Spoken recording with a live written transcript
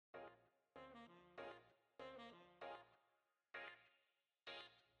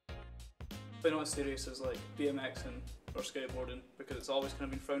but not as serious as like BMXing or skateboarding, because it's always kind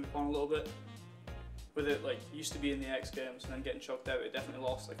of been frowned upon a little bit. With it, like, used to be in the X Games and then getting chucked out, it definitely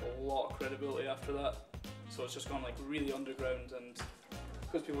lost like a lot of credibility after that. So it's just gone like really underground, and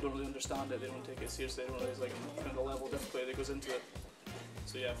because people don't really understand it, they don't take it seriously, they don't realize like kind of the level of difficulty that goes into it.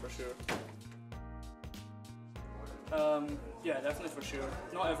 So yeah, for sure. Yeah, definitely for sure.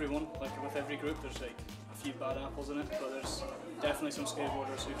 Not everyone, like with every group there's like a few bad apples in it, but there's definitely some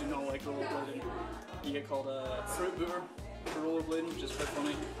skateboarders who do not like rollerblading. You get called a fruit booter for rollerblading, which is quite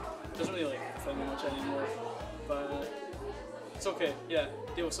funny. It doesn't really like offend me much anymore, but it's okay, yeah,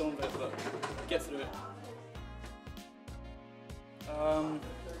 deal with some of it, but get through it.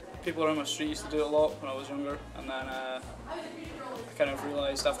 People around my street used to do it a lot when I was younger, and then I kind of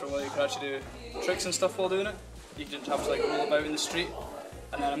realised after a while you could actually do tricks and stuff while doing it. You didn't have to like roll about in the street,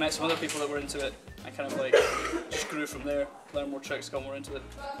 and then I met some other people that were into it. I kind of like just grew from there, learned more tricks, got more into it.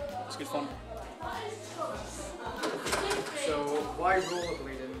 It's good fun. So why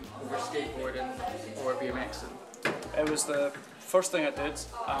rollerblading over skateboarding or BMXing? It was the first thing I did,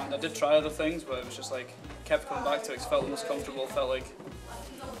 and I did try other things, but it was just like kept coming back to it. It felt the most comfortable, felt like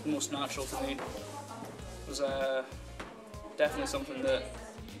the most natural to me. It was definitely something that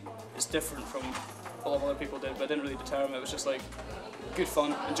is different from a lot of other people did, but it didn't really deter me. It was just like good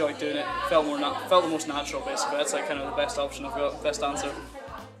fun, enjoyed doing it, felt the most natural basically. That's like kind of the best option I've got, best answer.